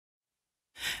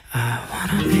I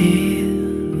wanna be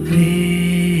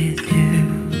with you,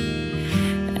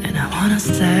 and I wanna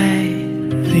stay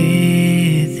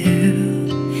with you,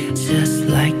 just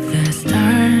like the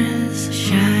stars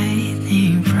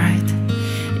shining bright.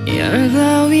 You're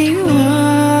glowing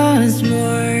once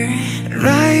more.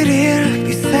 Right here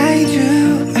beside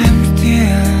you, I'm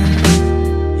still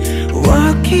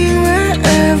walking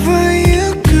wherever you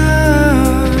go.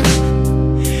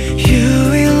 You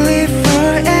will live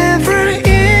forever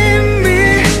in me,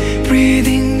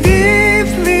 breathing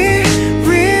deeply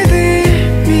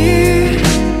within me.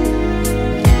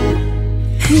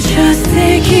 And just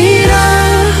take it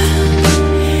all.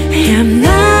 I'm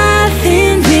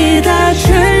nothing without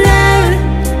your love.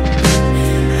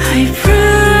 I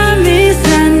promise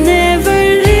I'll never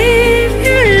leave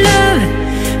your love.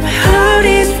 My heart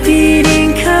is beating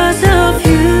 'cause of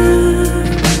you.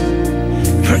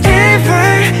 Forever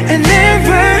and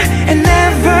ever and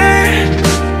ever.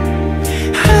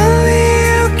 Only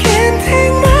you can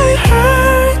take my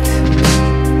heart.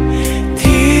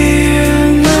 Dear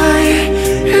my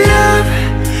love,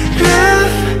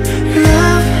 love,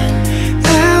 love,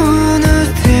 I wanna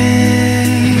stay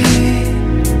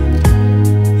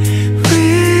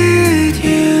with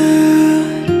you.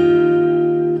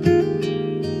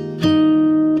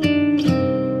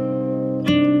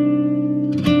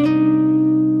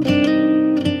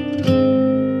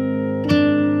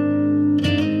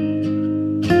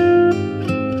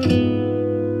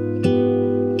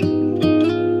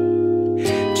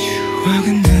 추억은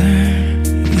늘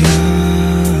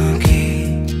여기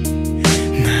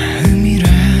마음이란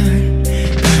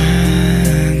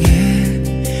방에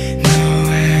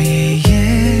너와의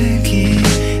얘기들로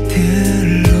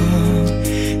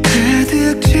가득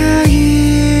차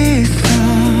있어.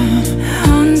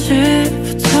 언제부터였는지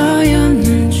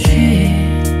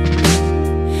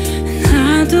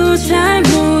나도 잘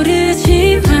모르겠어.